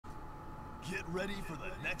Get ready for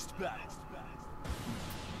the next battle.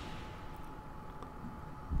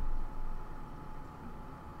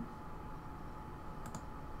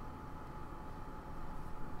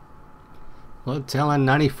 Blood Talon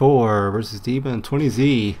 94 versus Demon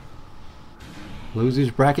 20Z.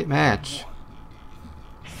 Losers bracket match.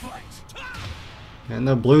 And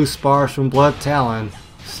the blue spars from Blood Talon.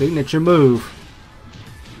 Signature move.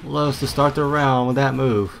 Loves to start the round with that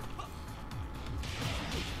move.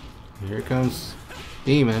 Here comes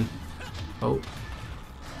Demon. Oh.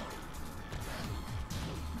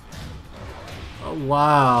 Oh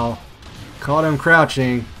wow. Caught him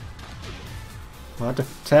crouching. About to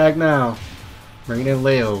tag now. Bringing in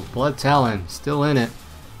Leo. Blood Talon still in it.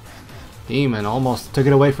 Demon almost took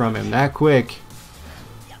it away from him that quick.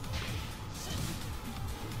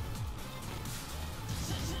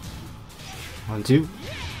 One, two.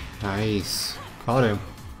 Nice. Caught him.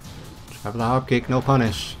 Trap the hop kick, no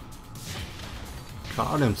punish.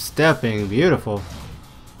 Caught him stepping. Beautiful.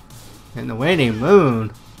 And the waning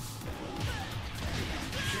moon.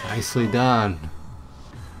 Nicely done.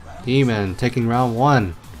 Demon taking round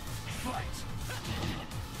one.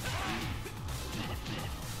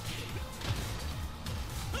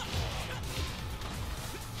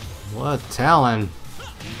 What Talon.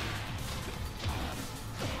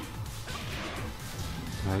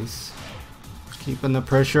 Nice. Keeping the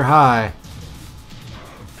pressure high.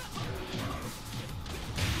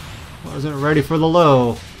 Wasn't ready for the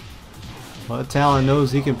low. But Talon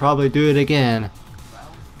knows he can probably do it again.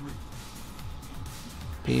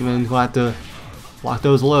 Demon will have to block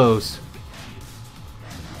those lows.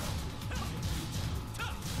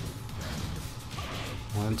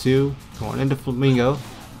 One, two. Going into Flamingo.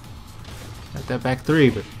 Got that back three,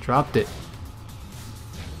 but dropped it.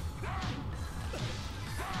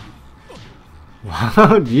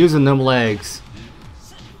 Wow, using them legs.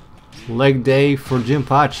 Leg day for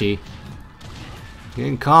Jinpachi.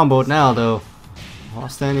 Getting comboed now though. All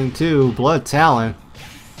standing two, Blood Talon.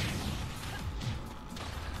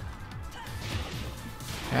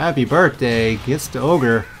 Happy birthday, gets the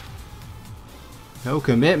ogre. No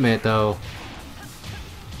commitment though.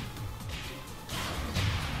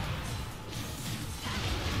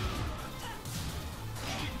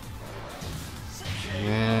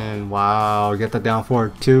 And wow, get that down for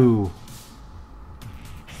two.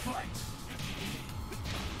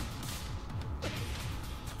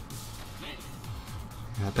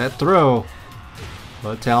 Got that throw.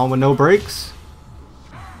 Blood Talon with no breaks.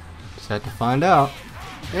 Just had to find out.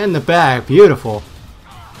 In the back, beautiful.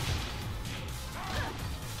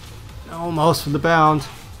 Almost for the bound.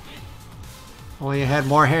 Only had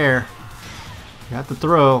more hair. Got the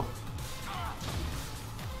throw.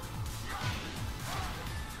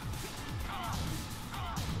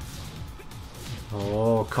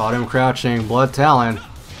 Oh, caught him crouching. Blood Talon.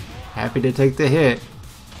 Happy to take the hit.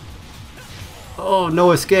 Oh,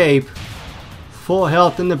 no escape. Full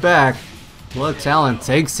health in the back. Blood Talon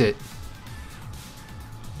takes it.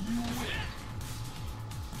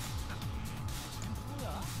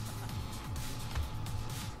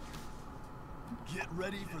 Get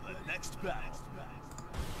ready for the next battle.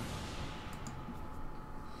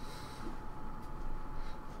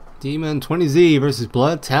 Demon 20Z versus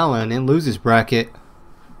Blood Talon in losers bracket.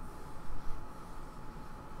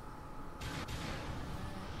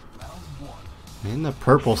 In the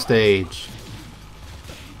purple stage.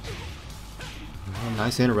 Oh,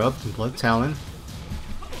 nice interrupt from Blood Talon.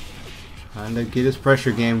 Trying to get his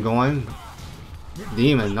pressure game going.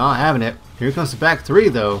 Demon not having it. Here comes the back three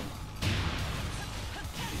though.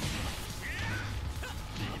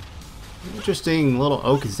 Interesting little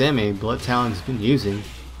Okizeme Blood Talon's been using.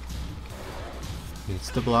 Gets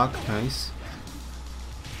the block, nice.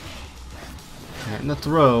 And the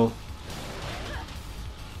throw.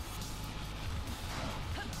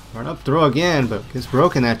 Run up throw again, but gets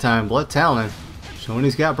broken that time. Blood Talon showing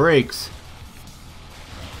he's got breaks.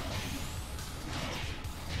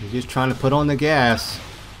 He's just trying to put on the gas.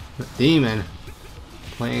 But Demon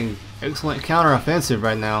playing excellent counter offensive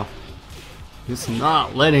right now. Just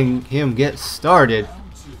not letting him get started.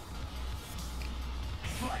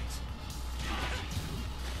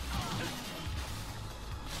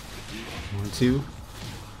 One, two.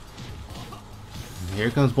 And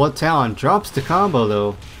here comes Blood Talon. Drops the combo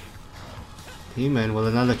though. Demon with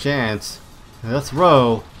another chance. And the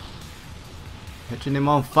throw. Catching him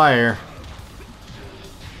on fire.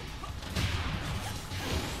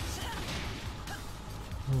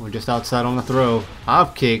 Oh, we're just outside on the throw.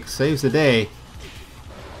 Hop kick saves the day.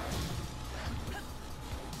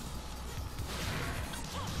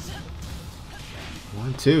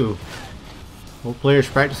 One, two. Both players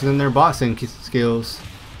practicing their boxing skills.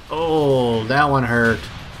 Oh, that one hurt.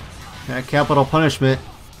 That capital punishment.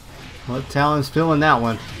 Blood Talon's feeling that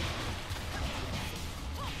one.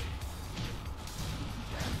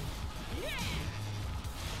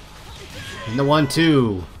 And the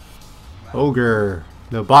 1-2. Ogre,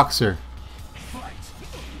 the boxer.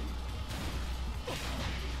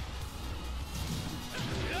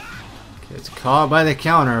 Gets caught by the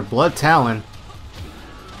counter. Blood Talon.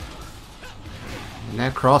 And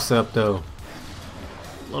that cross up though.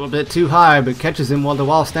 A little bit too high, but catches him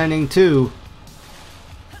while standing 2.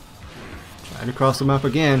 Trying to cross him up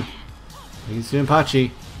again. He's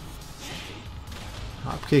Jinpachi.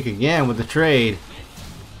 Hop kick again with the trade.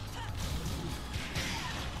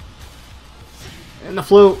 And the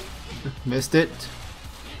float. Missed it.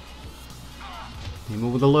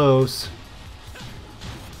 Demon with the lows.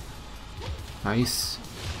 Nice.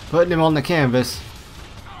 Putting him on the canvas.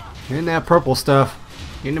 And that purple stuff.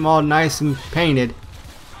 Getting him all nice and painted.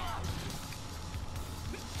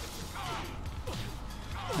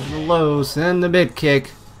 And the lows and the mid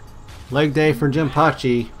kick. Leg day for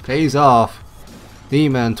Jinpachi. Pays off.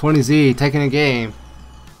 Demon 20Z taking a game.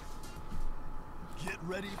 Get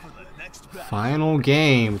ready for the next battle. Final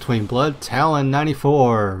game between Blood Talon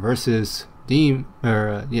 94 versus Demon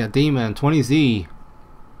 20Z.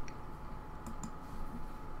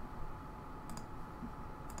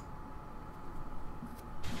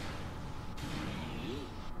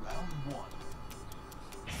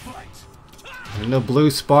 And the blue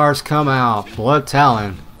spars come out. Blood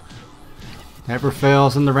Talon never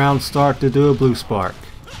fails in the round start to do a blue spark.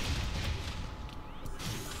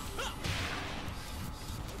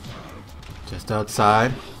 Just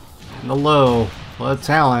outside. And the low. Blood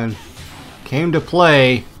Talon came to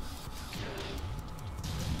play.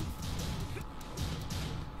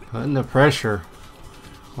 Putting the pressure.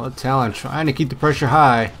 Blood Talon trying to keep the pressure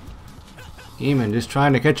high. Demon just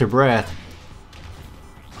trying to catch a breath.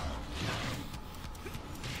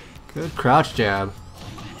 Good crouch jab.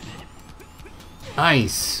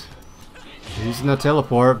 Nice. Using the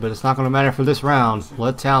teleport, but it's not going to matter for this round.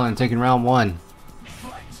 Blood Talon taking round 1.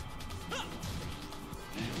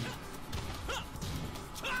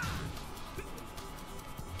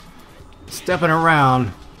 Stepping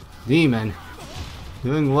around. Demon.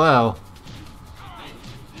 Doing well.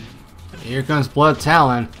 Here comes Blood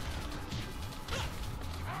Talon.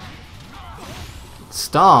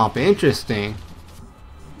 Stomp. Interesting.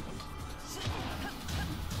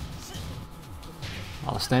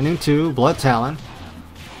 All standing 2, Blood Talon.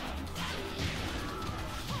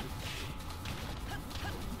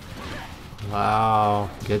 Wow,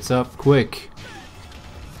 gets up quick.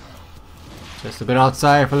 Just a bit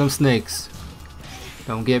outside for them snakes.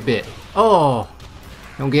 Don't get bit. Oh,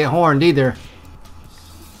 don't get horned either.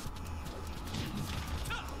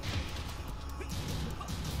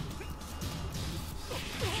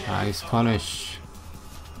 Nice punish.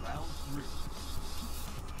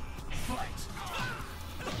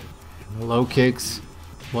 Low kicks.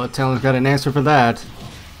 Blood Talon's got an answer for that.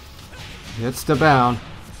 Hits the bound.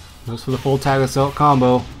 Goes for the full tag assault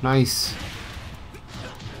combo. Nice.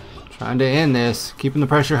 Trying to end this. Keeping the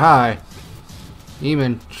pressure high.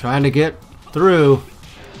 Demon trying to get through.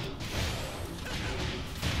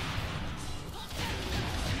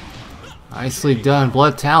 Nicely done.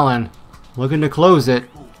 Blood Talon looking to close it.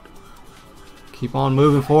 Keep on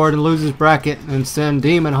moving forward and lose his bracket and send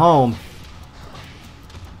Demon home.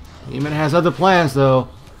 Demon has other plans though.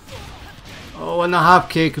 Oh, and the hop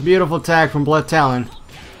kick. Beautiful tag from Blood Talon.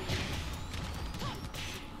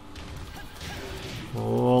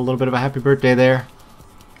 Oh, a little bit of a happy birthday there.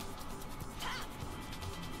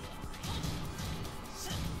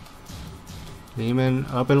 Demon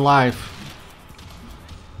up in life.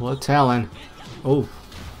 Blood Talon. Oh.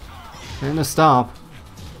 And the stomp.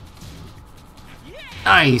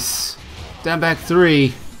 Nice. Down back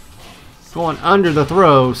 3. Going under the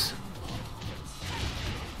throws.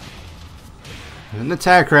 And the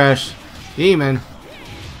tag crash. Demon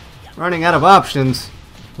running out of options.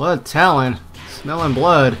 Blood Talon smelling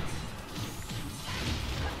blood.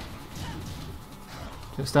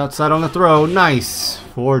 Just outside on the throw. Nice.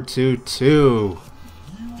 4-2-2.